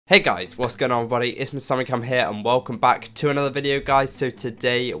Hey guys, what's going on everybody? It's MrSammyCam here and welcome back to another video guys. So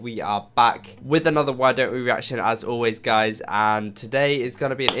today we are back with another Why Don't We reaction as always guys, and today is going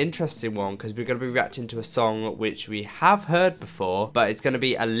to be an interesting one because we're going to be reacting to a song which we have heard before, but it's going to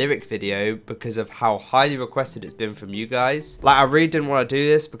be a lyric video because of how highly requested it's been from you guys. Like, I really didn't want to do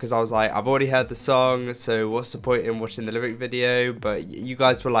this because I was like, I've already heard the song, so what's the point in watching the lyric video? But you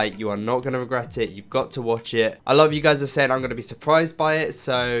guys were like, you are not going to regret it, you've got to watch it. A lot of you guys are saying I'm going to be surprised by it,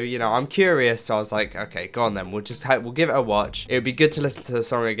 so you know, I'm curious, so I was like, okay, go on then, we'll give it a watch. It would be good to listen to the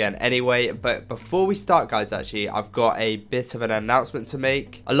song again anyway. But before we start guys, actually, I've got a bit of an announcement to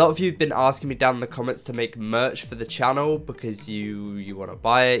make. A lot of you have been asking me down in the comments to make merch for the channel because you want to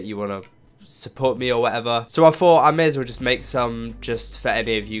buy it, you want to support me or whatever. So I thought I may as well just make some just for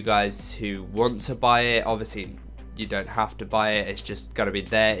any of you guys who want to buy it. Obviously, you don't have to buy it, it's just gonna be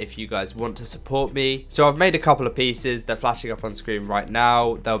there if you guys want to support me. So I've made a couple of pieces, they're flashing up on screen right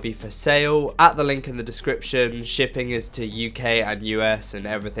now. They'll be for sale at the link in the description. Shipping is to UK and US and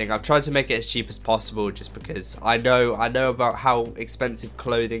everything. I've tried to make it as cheap as possible just because I know about how expensive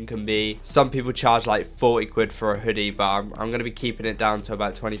clothing can be. Some people charge like 40 quid for a hoodie, but I'm gonna be keeping it down to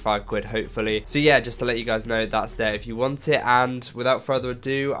about 25 quid hopefully. So yeah, just to let you guys know, that's there if you want it. And without further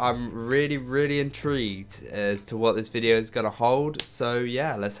ado, I'm really intrigued as to what this video is going to hold. So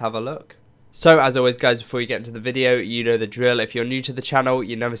yeah, let's have a look. So as always guys, before you get into the video, you know the drill. If you're new to the channel,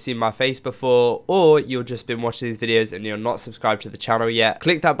 you've never seen my face before, or you've just been watching these videos and you're not subscribed to the channel yet,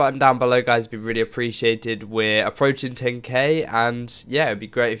 click that button down below guys, it'd be really appreciated. We're approaching 10k and yeah, it'd be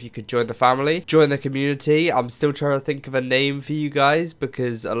great if you could join the family, join the community. I'm still trying to think of a name for you guys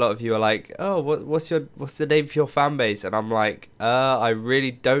because a lot of you are like, oh, what's the name for your fan base? And I'm like, I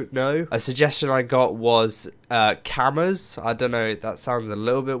really don't know. A suggestion I got was Cammers. I don't know, that sounds a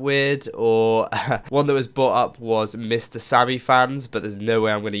little bit weird. Or one that was brought up was Mr. Sammy fans, but there's no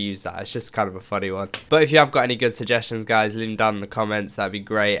way I'm going to use that. It's just kind of a funny one. But if you have got any good suggestions guys, leave them down in the comments, that'd be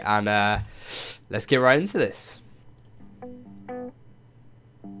great. And let's get right into this.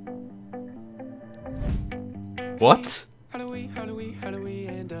 What? How do we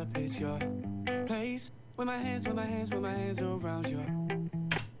end up at your place? With my hands around your...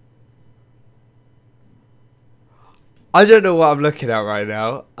 I don't know what I'm looking at right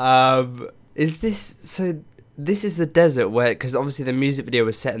now. Is this... So, this is the desert where... Because obviously the music video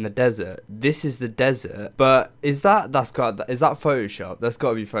was set in the desert. This is the desert. But is that... Is that Photoshop? That's got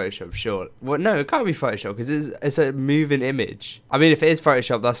to be Photoshop, sure. Well, no, it can't be Photoshop because it's a moving image. I mean, if it is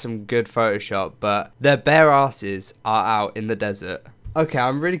Photoshop, that's some good Photoshop. But their bare asses are out in the desert. Okay,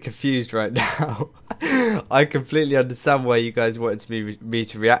 I'm really confused right now. I completely understand why you guys wanted me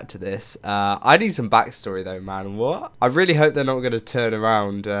to react to this. I need some backstory though, man. What? I really hope they're not going to turn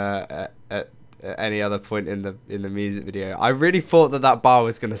around at any other point in the music video. I really thought that bar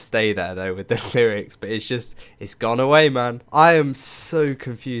was going to stay there though with the lyrics, but it's gone away, man. I am so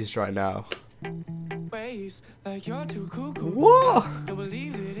confused right now. What?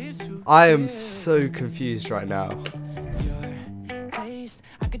 I am so confused right now.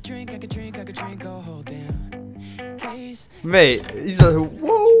 Mate, he's like,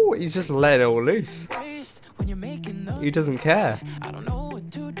 whoa, he's just letting it all loose. He doesn't care.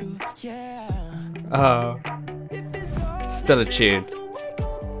 Oh, still a tune.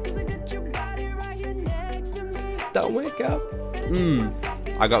 Don't wake up.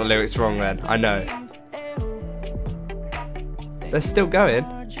 I got the lyrics wrong then, I know. They're still going.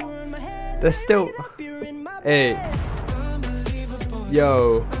 They're still... Hey.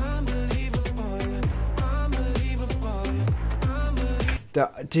 Yo.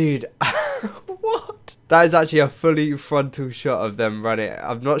 Dude. What? That is actually a fully frontal shot of them running.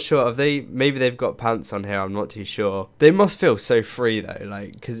 I'm not sure if maybe they've got pants on here, I'm not too sure. They must feel so free though,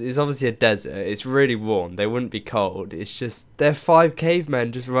 like, because it's obviously a desert, it's really warm, they wouldn't be cold. It's just, they're 5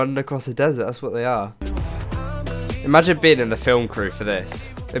 cavemen just running across a desert, that's what they are. Imagine being in the film crew for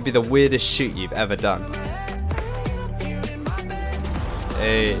this. It'd be the weirdest shoot you've ever done.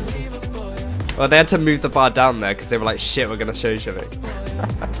 Hey. Well, they had to move the bar down there because they were like, shit, we're going to show you something.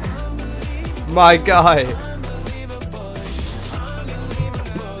 My guy.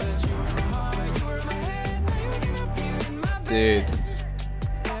 Dude.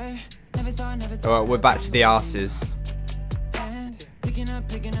 Alright, we're back to the arses.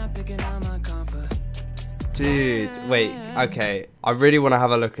 Dude, wait, okay. I really want to have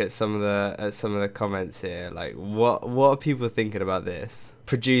a look at some of the comments here. Like, what are people thinking about this?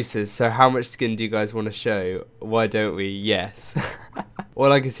 Producers, so how much skin do you guys want to show? Why don't we? Yes. All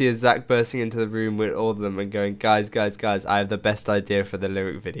I can see is Zach bursting into the room with all of them and going, guys, guys, guys, I have the best idea for the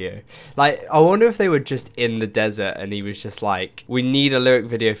lyric video. Like, I wonder if they were just in the desert and he was just like, we need a lyric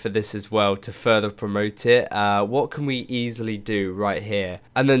video for this as well to further promote it. What can we easily do right here?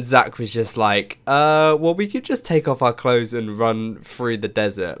 And then Zach was just like, well, we could just take off our clothes and run through the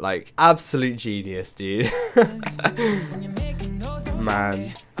desert. Like, absolute genius, dude.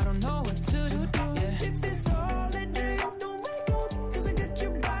 Man.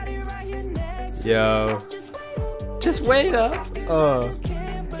 Yo, just wait up. Oh,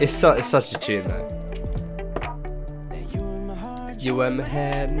 it's such a tune though. You were my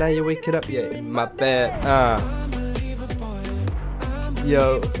head, now you're waking up, yeah, in my bed.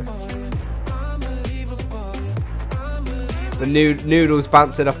 Yo, the noodles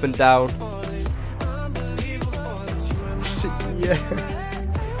bouncing up and down. Yeah,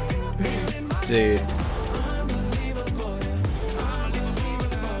 dude.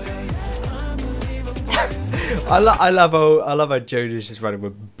 I love how Jonah's just running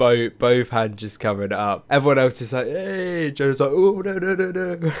with both hands just covering it up. Everyone else is like, hey, Jonah's like, oh no no no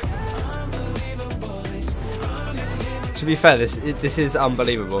no. To be fair, this is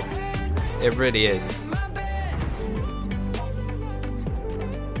unbelievable. It really is.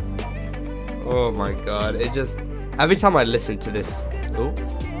 Oh my god! It just every time I listen to this,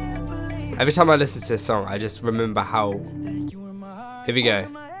 every time I listen to this song, I just remember how. Here we go.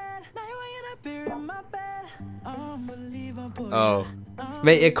 Oh,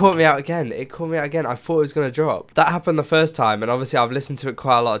 mate, it caught me out again. It caught me out again. I thought it was going to drop. That happened the first time, and obviously I've listened to it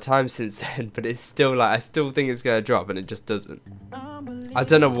quite a lot of times since then, but it's still like, I still think it's going to drop, and it just doesn't. I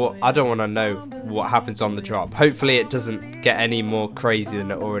don't know what, I don't want to know what happens on the drop. Hopefully it doesn't get any more crazy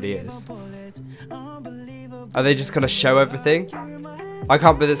than it already is. Are they just going to show everything? I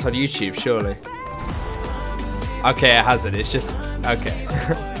can't put this on YouTube, surely. Okay, it hasn't. It's just, okay.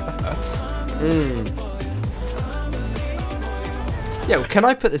 Yeah, can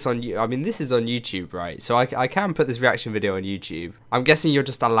I put this on you? I mean, this is on YouTube, right? So I can put this reaction video on YouTube. I'm guessing you're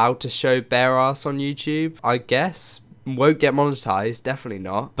just allowed to show bare ass on YouTube, I guess. Won't get monetized, definitely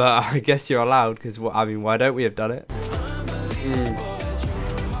not. But I guess you're allowed, because, I mean, why don't we have done it?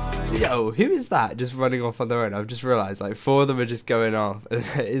 Yo, who is that just running off on their own? I've just realised, like, 4 of them are just going off.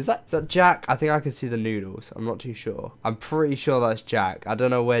 Is that Jack? I think I can see the noodles. I'm not too sure. I'm pretty sure that's Jack. I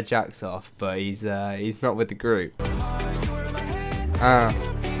don't know where Jack's off, but he's not with the group.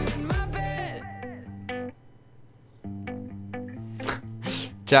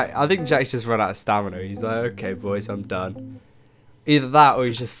 Jack, I think Jack's just run out of stamina. He's like, okay, boys, I'm done. Either that, or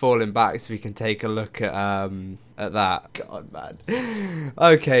he's just falling back so we can take a look at that. God, man.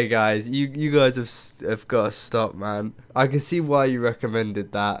 Okay, guys, you guys have got to stop, man. I can see why you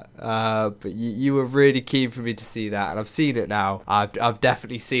recommended that, but you were really keen for me to see that, and I've seen it now. I've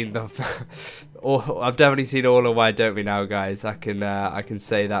definitely seen the. I've definitely seen all of Why Don't We now, guys. I can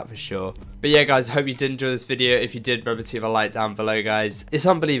say that for sure. But yeah, guys, I hope you did enjoy this video. If you did, remember to leave a like down below, guys. It's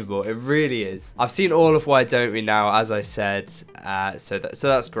unbelievable. It really is. I've seen all of Why Don't We now, as I said. So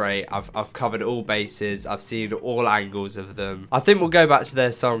that's great. I've covered all bases. I've seen all angles of them. I think we'll go back to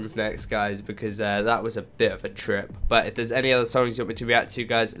their songs next, guys, because that was a bit of a trip. But if there's any other songs you want me to react to,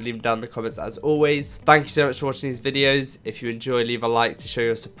 guys, leave them down in the comments as always. Thank you so much for watching these videos. If you enjoy, leave a like to show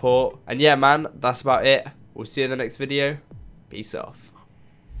your support. And yeah, man, that's about it. We'll see you in the next video. Peace off.